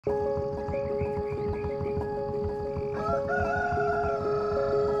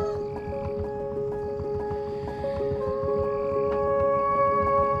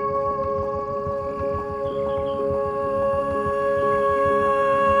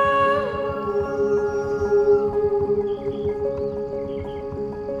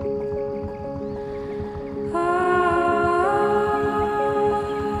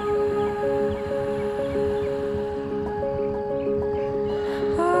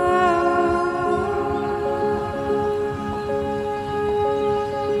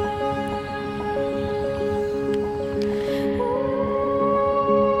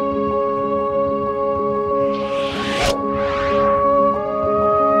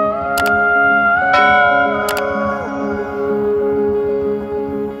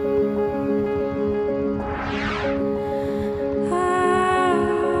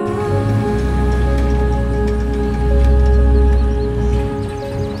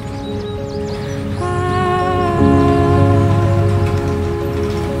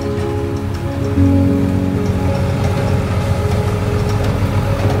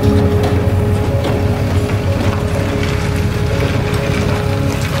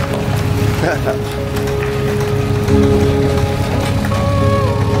Morning.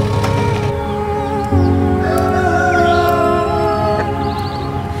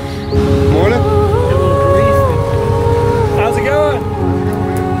 How's it going?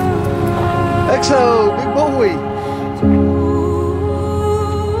 XO, big boy.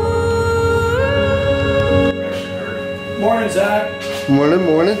 Morning, Zach. Morning,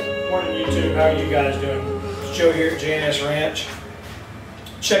 morning. Morning, YouTube. How are you guys doing? It's Joe here at JNS Ranch.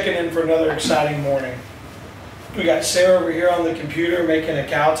 Checking in for another exciting morning. We got Sarah over here on the computer making a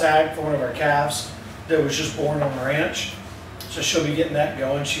cow tag for one of our calves that was just born on the ranch. So she'll be getting that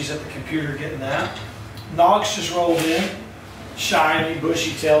going. She's at the computer getting that. Knox just rolled in. Shiny,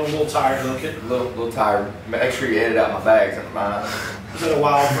 bushy tail, a little tired looking. A little tired. Make sure you edit out my bags and mine. Was it a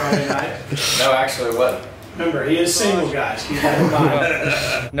wild Friday night? No, actually it wasn't. Remember, he is single, guys. Keep that in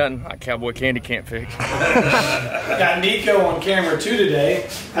mind. Nothing like cowboy candy can't fix. Got Nico on camera too today.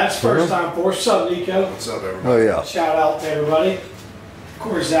 That's first time for us. What's up, Nico? What's up, everybody? Oh yeah. Shout out to everybody. Of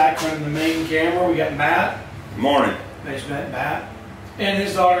course, Zach running the main camera. We got Matt. Morning. Nice met Matt. And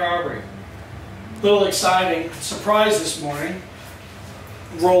his daughter, Aubrey. Little exciting surprise this morning.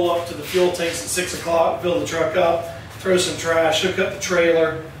 Roll up to the fuel tanks at 6 o'clock, fill the truck up, throw some trash, hook up the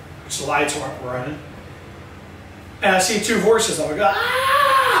trailer, which the lights weren't running. And I see two horses. I'm like,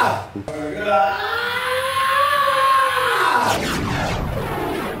 ah! I'm like, ah!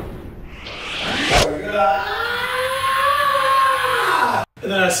 I'm like, ah!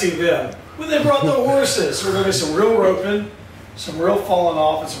 And then I see them. Well, they brought the horses. So we're going to do some real roping, some real falling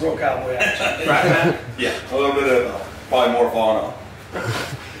off, and some real cowboy action. Right, Matt? Yeah, a little bit of probably more falling off.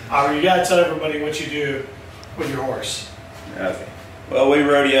 You got to tell everybody what you do with your horse. Okay. Well, we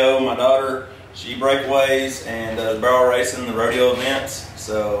rodeo. My daughter, she breakaways and does barrel racing, the rodeo events.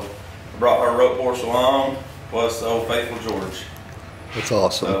 So I brought her rope horse along, plus old faithful George. That's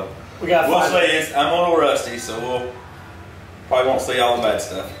awesome. So We got we'll five. see. I'm a little rusty, so we'll probably won't see all the bad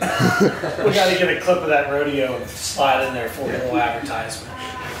stuff. We got to get a clip of that rodeo and slide in there for a little advertisement.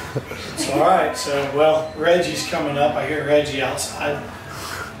 So, all right. So, well, Reggie's coming up. I hear Reggie outside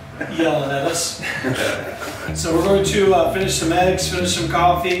yelling at us. So we're going to finish some eggs, finish some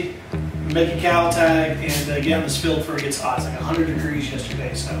coffee, make a cow tag, and get on this field before it gets hot. It's like 100 degrees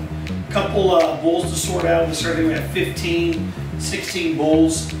yesterday. So a couple bulls to sort out. We have 15, 16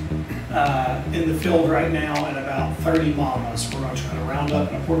 bulls in the field right now and about 30 mamas. We're going to try to round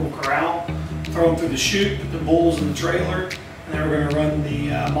up in a portable corral, throw them through the chute, put the bulls in the trailer, and then we're going to run the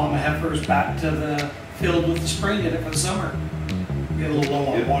mama heifers back to the field with the spring in it for the summer. We get a little low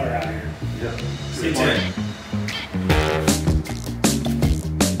on water out here. Yeah. Stay tuned.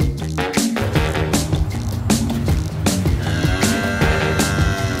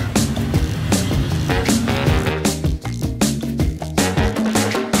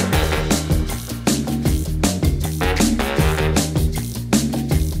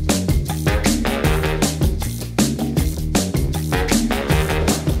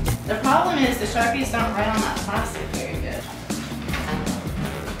 The problem is the Sharpies don't write on that plastic very good.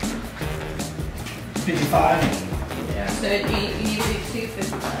 55. Yeah. So you need to do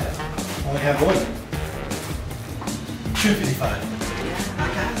 255. Only have one. 255. Yeah.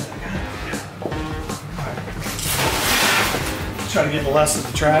 Try to get the less of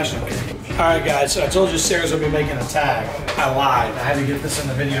the trash. Okay. All right, guys. So I told you Sarah's gonna be making a tag. I lied. I had to get this in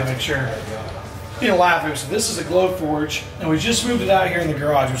the video to make sure. You laughing. So this is a glow forge, and we just moved it out here in the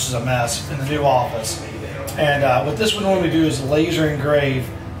garage, which is a mess, in the new office. And what this would normally do is laser engrave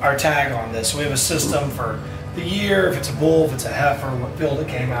our tag on this. So we have a system for the year, if it's a bull, if it's a heifer, what field it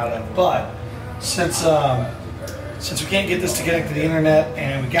came out of. But since we can't get this to connect to the internet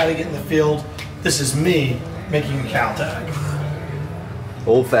and we got to get in the field, this is me making a cow tag.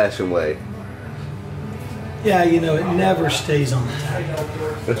 Old-fashioned way. Yeah, you know, it never stays on the tag.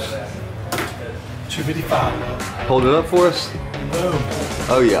 255. Hold it up for us. Boom.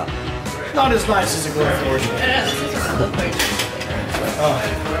 Oh yeah. Not as nice as a glow forge. Yeah, this is a little bit. Oh.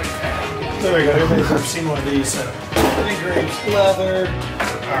 There we go. Everybody's ever seen one of these. So it engraves leather,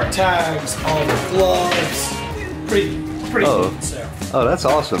 our tags, all the gloves. Pretty neat. So. Oh, that's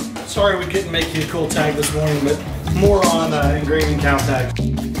awesome. Sorry we couldn't make you a cool tag this morning, but more on engraving cow tags.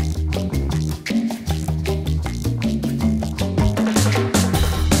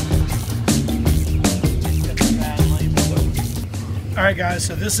 All right, guys,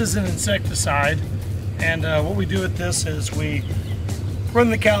 so this is an insecticide, and what we do with this is we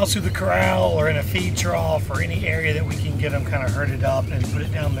run the cows through the corral or in a feed trough or any area that we can get them kind of herded up and put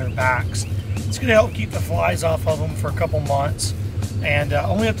it down their backs. It's going to help keep the flies off of them for a couple months, and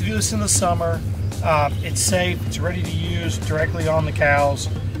only have to do this in the summer. It's safe, it's ready to use directly on the cows.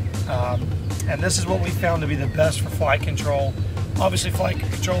 And this is what we found to be the best for flight control. Obviously, flight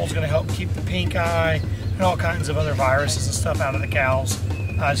control is going to help keep the pink eye and all kinds of other viruses and stuff out of the cows.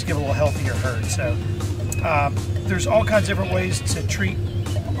 Just give a little healthier herd. So there's all kinds of different ways to treat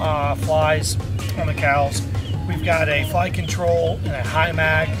flies on the cows. We've got a fly control and a high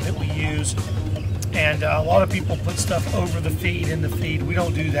mag that we use. And a lot of people put stuff over the feed, in the feed. We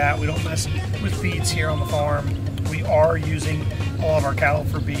don't do that. We don't mess with feeds here on the farm. We are using all of our cattle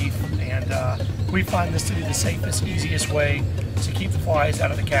for beef, and we find this to be the safest, easiest way to keep the flies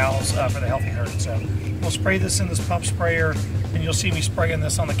out of the cows for the healthy herd. So we'll spray this in this pump sprayer, and you'll see me spraying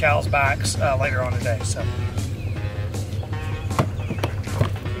this on the cows' backs later on today. So.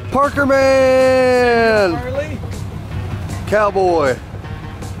 Parker man! Charlie? Cowboy.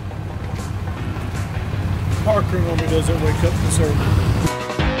 Parker normally doesn't wake up this early.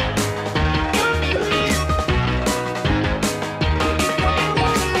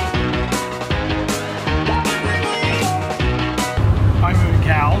 I'm moving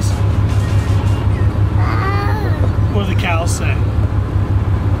cows. What do the cows say?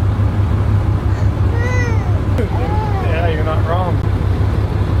 Yeah, you're not wrong.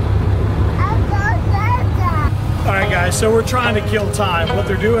 Alright guys, so we're trying to kill time. What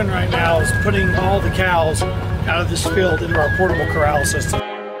they're doing right now is putting all the cows out of this field into our portable corral system.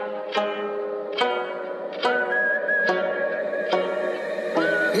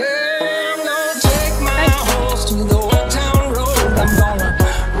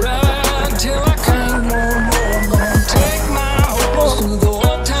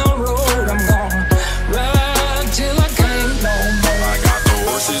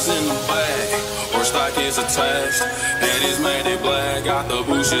 Attached, and it's made it black. Got the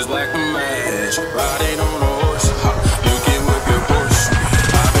bushes like a match. Riding on a horse, you can whip your Porsche.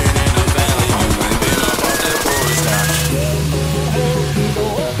 I've been in the valley, you ain't been up off that porch.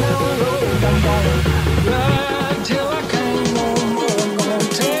 Ride till I can't no more. I'm gonna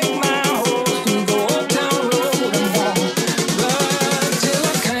take my horse to the old town road. I'm gonna ride till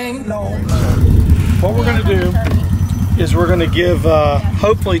I can't no more. What we're gonna do is we're gonna give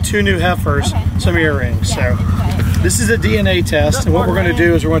hopefully 2 new heifers some earrings. So this is a DNA test, and what we're going to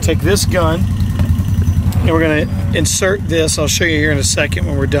do is we're going to take this gun and we're going to insert this. I'll show you here in a second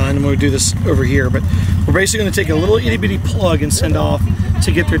when we're done, and we'll do this over here. But we're basically going to take a little itty bitty plug and send off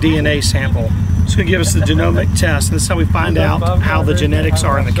to get their DNA sample. It's going to give us the genomic test, and this is how we find out how the genetics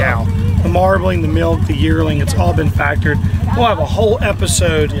are in the cow. The marbling, the milk, the yearling, it's all been factored. We'll have a whole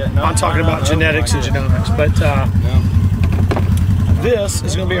episode on talking about genetics and genomics, but this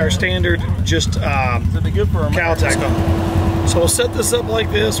is going to be our standard just cow tag. So we'll set this up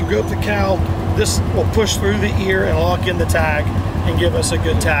like this. We'll go up the cow. This will push through the ear and lock in the tag and give us a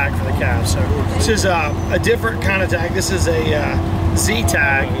good tag for the calf. So this is a different kind of tag. This is a Z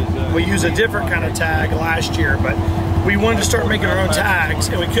tag. We used a different kind of tag last year, but we wanted to start making our own tags,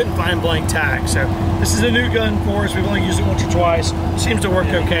 and we couldn't find blank tags. So this is a new gun for us. We've only used it once or twice. Seems to work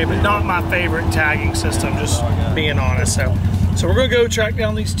okay, but not my favorite tagging system, just being honest. So we're going to go track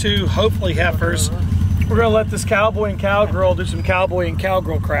down these 2, hopefully heifers. We're going to let this cowboy and cowgirl do some cowboy and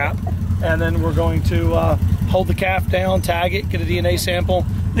cowgirl crap, and then we're going to hold the calf down, tag it, get a DNA sample,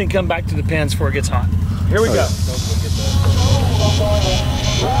 then come back to the pens before it gets hot. Here we go.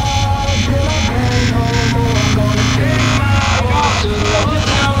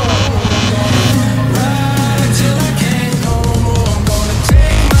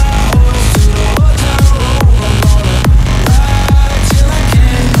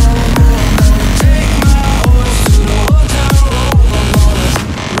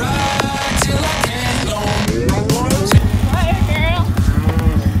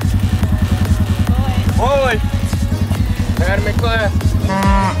 Academy class.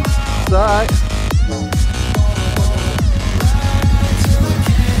 It's all right.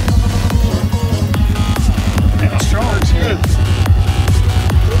 Yeah, strong. It's good.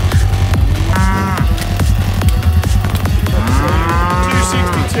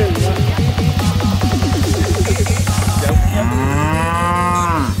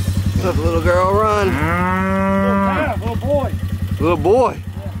 Let the little girl run. Little boy. Little boy.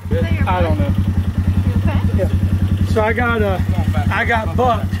 I don't know. Yeah. So I got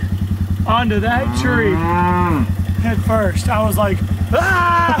bucked onto that tree head first. I was like,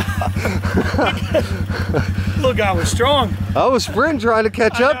 ah! Little guy was strong. I was sprinting trying to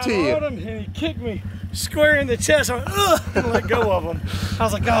catch up to you. I rode him and he kicked me square in the chest. I went, ugh, and let go of him. I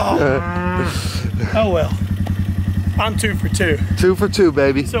was like, oh. Oh well. I'm 2 for 2. 2 for 2,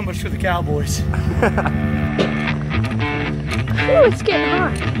 baby. So much for the Cowboys. Ooh, it's getting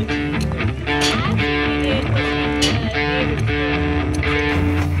hot.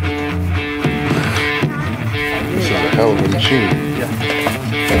 hell of a machine.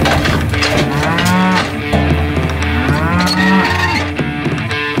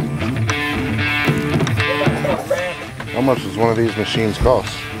 How much does one of these machines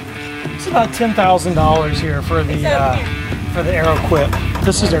cost? It's about $10,000 here for the Arrow Quip.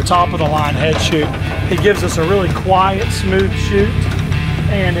 This is their top of the line head chute. It gives us a really quiet, smooth chute,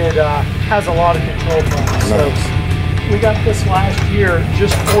 and it has a lot of control points. So we got this last year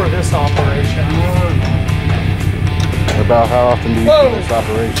just for this operation. About how often do you do this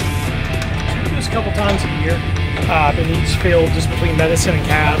operation? We do this a couple times a year in each field, just between medicine and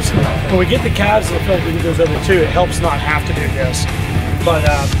calves. When we get the calves in the field, we do those other two. It helps not have to do this. But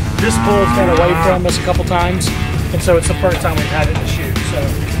this bull's been away from us a couple times, and so it's the first time we've had it to shoot. So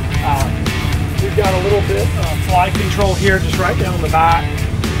we've got a little bit of fly control here, just right down the back,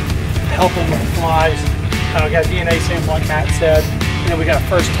 help them with the flies. We got DNA sample, like Matt said, and then we got a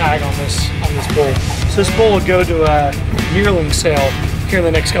first tag on this bull. So this bull will go to a yearling sale here in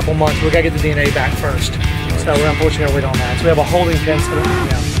the next couple months. We gotta get the DNA back first. So we're unfortunately wait on that. So we have a holding pen set up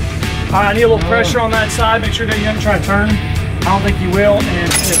right now. All right, I need a little pressure on that side. Make sure that you haven't tried to turn. I don't think you will, and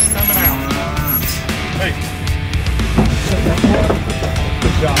it's coming out. Hey.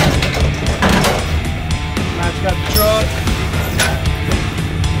 Good job. Matt's got the truck.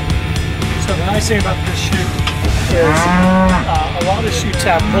 So the nice thing about this chute is a lot of chutes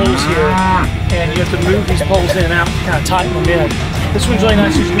have poles here, and you have to move these poles in and out to kind of tighten them in. This one's really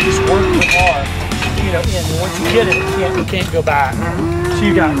nice because you can just work the bar, in. Once you get it, you can't go back. So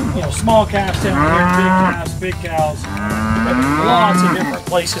you got small calves down here, big cows, lots of different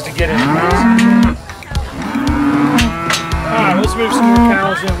places to get in. All right, let's move some more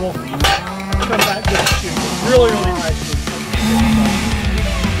cows in. We'll come back to the chute. Really, really nice chute.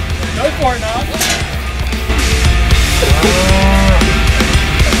 Go for it, Knox.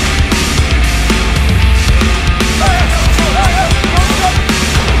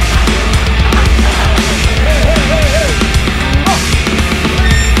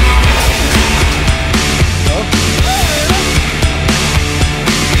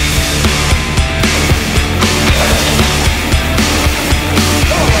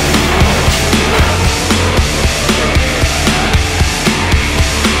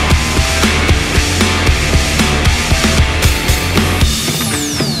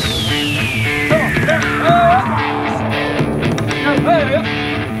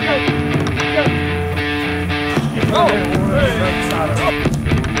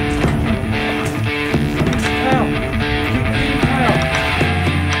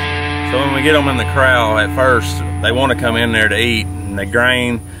 So when we get them in the corral, at first they want to come in there to eat, and they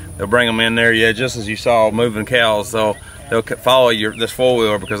grain. They'll bring them in there, just as you saw moving cows. They'll follow this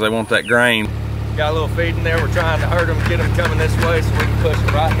four-wheeler because they want that grain. Got a little feed in there. We're trying to herd them, get them coming this way so we can push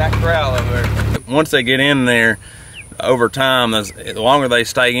them right in that corral over there. Once they get in there, over time, the longer they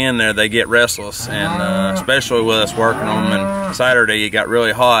stay in there, they get restless, and especially with us working on them. And Saturday, it got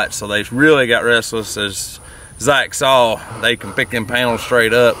really hot, so they really got restless. As Zach saw, they can pick them panels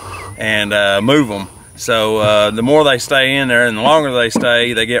straight up and move them. So the more they stay in there and the longer they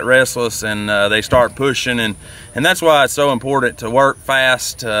stay, they get restless and they start pushing. And that's why it's so important to work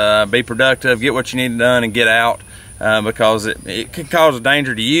fast, be productive, get what you need done, and get out. Because it can cause a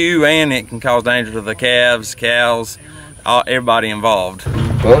danger to you, and it can cause danger to the calves, cows, everybody involved.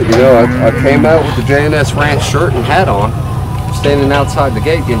 Well, I came out with the JNS Ranch shirt and hat on, standing outside the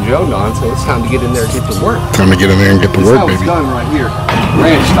gate getting Joe on, so it's time to get in there and get to work. Time to get in there and get to work, baby. It's done right here,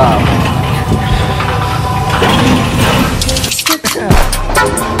 ranch style.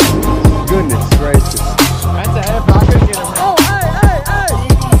 Goodness gracious. That's a half. I couldn't get him. Oh, hey.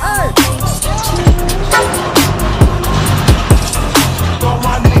 On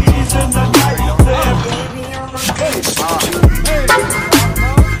my knees in the night,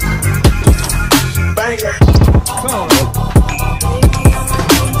 bang it.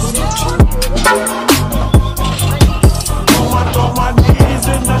 On my knees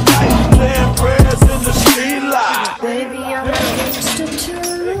in the night, saying prayers in the street light. Baby, I'm a gangster too.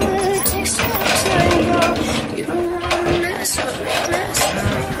 It takes some time. You don't wanna mess with me,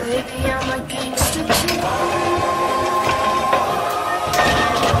 baby, I'm a gangster too.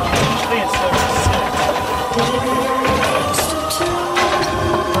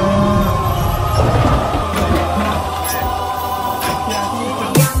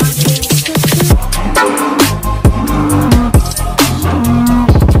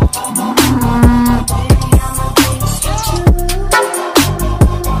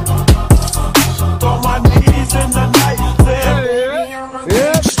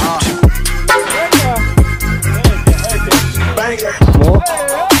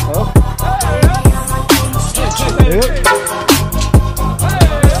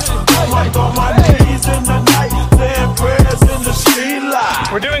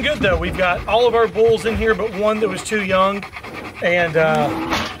 We're doing good though. We've got all of our bulls in here, but one that was too young. And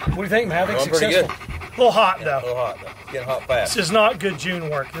what do you think, man? I think successful. A little hot though. A little hot though. Getting hot fast. This is not good June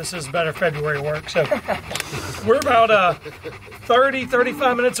work. This is better February work. So we're about 30,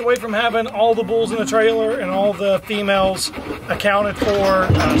 35 minutes away from having all the bulls in the trailer and all the females accounted for,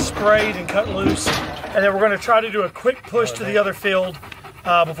 sprayed and cut loose. And then we're going to try to do a quick push to the other field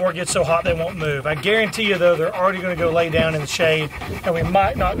before it gets so hot they won't move. I guarantee you though, they're already going to go lay down in the shade, and we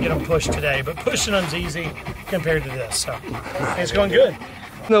might not get them pushed today, but pushing them's easy compared to this. So it's going good.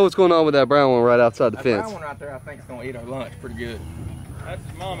 Know what's going on with that brown one right outside the fence? That brown one right there, I think is going to eat our lunch pretty good. That's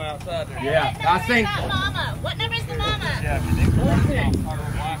the mama outside there. Yeah, I think. Mama. What number is the mama?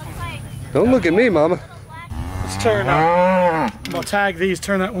 Don't look at me, mama. Let's turn. I'm gonna tag these.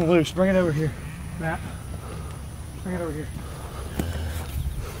 Turn that one loose. Bring it over here, Matt. Bring it over here.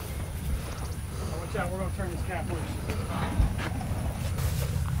 Watch out. We're gonna turn this cap loose.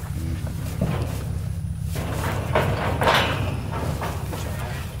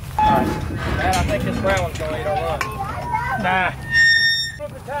 Matt, I think this brown one's going to eat our lunch. Nah. For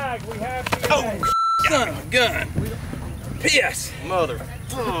the tag, we have DNA. Oh, son of a gun. P.S. Mother.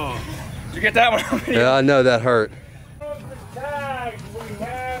 Oh. Did you get that one? Yeah, I know that hurt. For the tag, we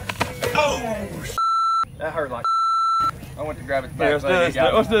have DNA. Oh, that hurt like I went to grab his back.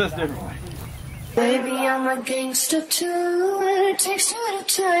 Yeah, let's do this different way. Baby, I'm a gangster too, and it takes two to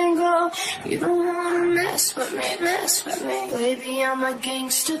tango. You don't wanna mess with me, mess with me. Baby, I'm a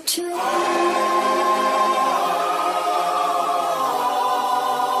gangster too. Baby,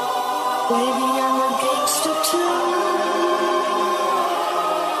 I'm a gangster too.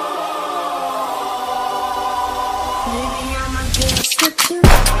 Baby, I'm a gangster too.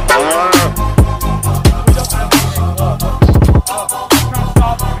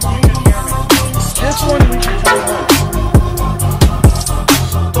 This one we can turn on.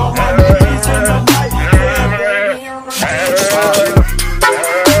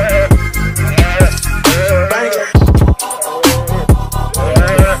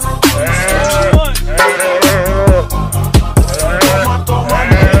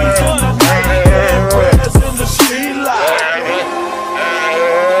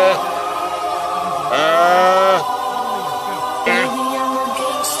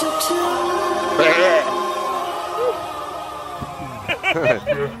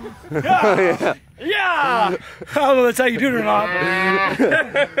 Yeah. Yeah! I don't know if that's how you do it or not.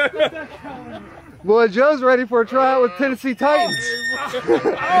 Boy, Joe's ready for a tryout with Tennessee Titans.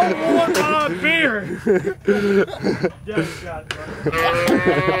 I want my beer. Just got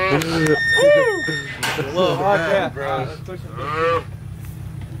it, bro.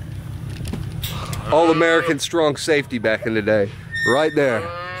 All-American strong safety back in the day. Right there.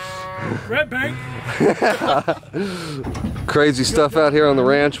 Red Bank. Crazy stuff out here on the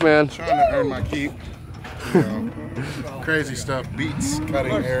ranch, man. Trying to earn my keep. You know, crazy stuff beats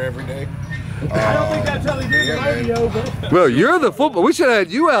cutting hair every day. I don't think that's how they do the radio, but... Well, you're the football. We should have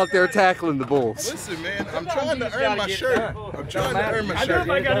had you out there tackling the bulls. Listen, man, I'm trying to earn my shirt. I'm trying to earn my I know shirt. if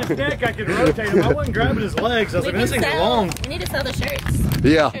I got his neck, I could rotate him. I wasn't grabbing his legs. I was like, this thing's long. We need to sell the shirts.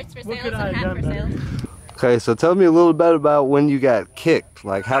 Yeah. Shirts for What sales could I and have hat for done sales. Okay, so tell me a little bit about when you got kicked.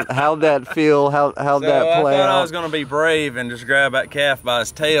 Like, how'd that feel? How'd that play I thought out? I was going to be brave and just grab that calf by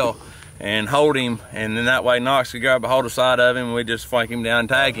his tail and hold him, and then that way Knox could grab a hold of side of him and we just flank him down and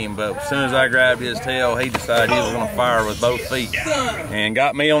tag him. But as soon as I grabbed his tail, he decided he was going to fire with both feet and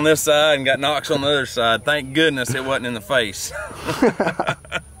got me on this side and got Knox on the other side. Thank goodness it wasn't in the face.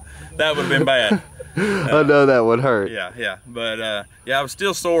 That would have been bad. I know that would hurt. Yeah. But yeah, I was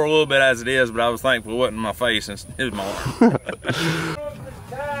still sore a little bit as it is, but I was thankful it wasn't in my face and it was my arm.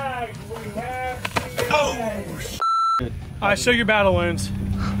 All right, show your battle wounds.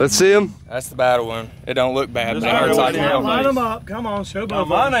 Let's see him. That's the battle one. It don't look bad, but it All hurts like right, hell. line them up. Come on, show both.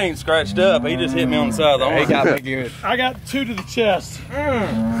 Mine ain't scratched up. He just hit me on the side of the arm. He got me good. I got 2 to the chest. I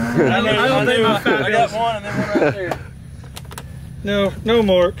got one and then one right there. No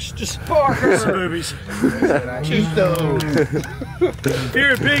marks, just some boobies. Eat those. If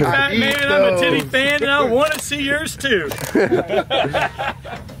you're a big fat man, I'm a titty fan, and I want to see yours too.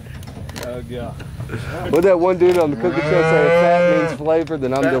 Oh, God. What that one dude on the cooking show say? If fat means flavor,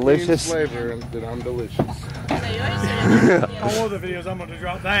 then I'm delicious. Flavor, and then I'm delicious. So yours or On one of the videos I'm going to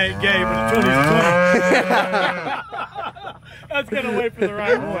drop, that ain't gay, but the 20's 20. That's going to wait for the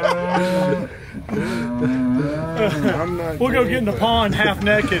right one. We'll go get in the pond half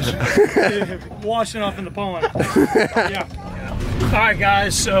naked, washing off in the pond. Yeah. All right,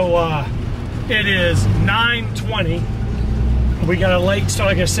 guys, so It is 9:20. We got a late start.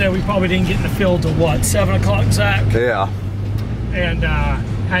 Like I said, we probably didn't get in the field till what, 7 o'clock, Zach? Yeah. And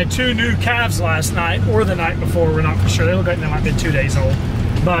had 2 new calves last night, or the night before, we're not for sure. They look like they might have been 2 days old.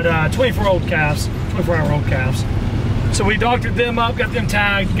 But 24-year-old calves, 24-hour-old calves. So we doctored them up, got them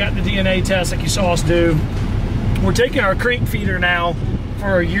tagged, got the DNA test like you saw us do. We're taking our creek feeder now for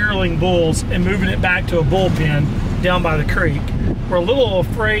our yearling bulls and moving it back to a bullpen down by the creek. We're a little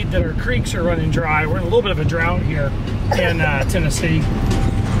afraid that our creeks are running dry. We're in a little bit of a drought here in Tennessee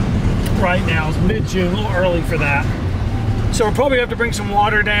right now. It's mid-June, a little early for that. So we'll probably have to bring some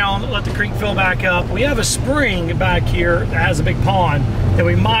water down, let the creek fill back up. We have a spring back here that has a big pond that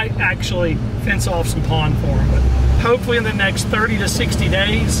we might actually fence off some pond for them. But hopefully in the next 30 to 60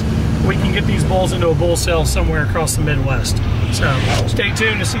 days, we can get these bulls into a bull sale somewhere across the Midwest. So stay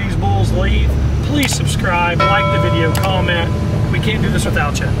tuned to see these bulls leave. Please subscribe, like the video, comment. We can't do this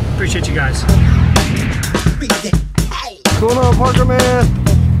without you. Appreciate you guys. What's going on, Parker man?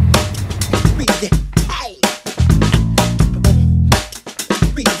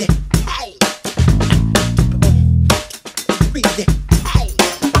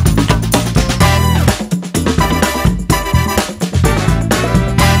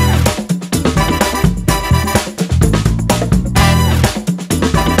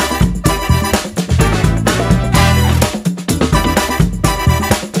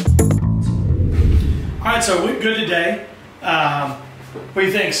 So we're good today. What do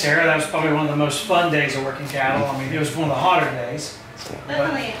you think, Sarah? That was probably one of the most fun days of working cattle. I mean, it was one of the hotter days.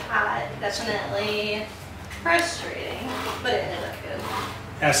 Definitely hot, definitely frustrating, but it ended up good.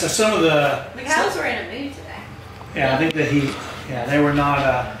 Yeah, so some of the cows were in a mood today. Yeah, I think the heat. Yeah, they were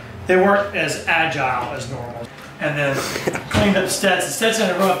not. They weren't as agile as normal. And then cleaned up Stetson. Stetson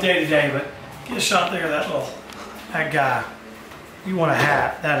had a rough day today, but get a shot there of that guy. You want a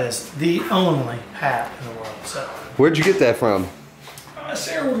hat? That is the only hat in the world. So, Where'd you get that from?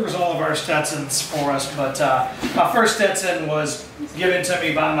 Sarah orders all of our Stetsons for us, but my first Stetson was given to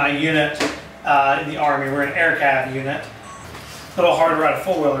me by my unit in the Army. We're an air cav unit. A little hard to ride a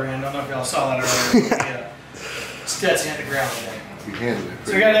four-wheeler in. I don't know if y'all saw that earlier. Yeah. Stetson hit the ground today.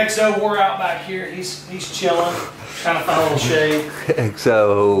 So we got XO wore out back here. He's chilling, trying to find a little shade.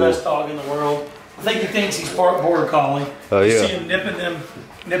 XO. Best dog in the world. I think he thinks he's part border collie. Oh yeah. You see him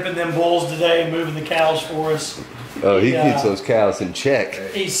nipping them bulls today, moving the cows for us. Oh, he keeps those cows in check.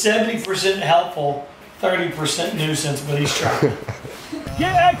 He's 70% helpful, 30% nuisance, but he's trying.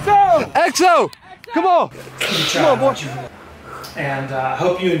 Yeah, XO! XO! Come on! Come on, boy. And I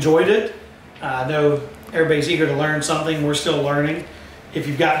hope you enjoyed it. I know everybody's eager to learn something. We're still learning. If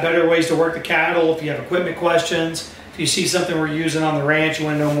you've got better ways to work the cattle, if you have equipment questions, if you see something we're using on the ranch, you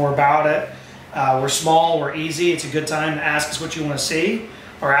want to know more about it. We're small, we're easy. It's a good time to ask us what you want to see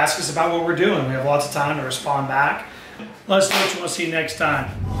or ask us about what we're doing. We have lots of time to respond back. Let us know what you want to see next time.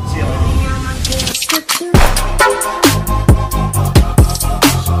 See you later.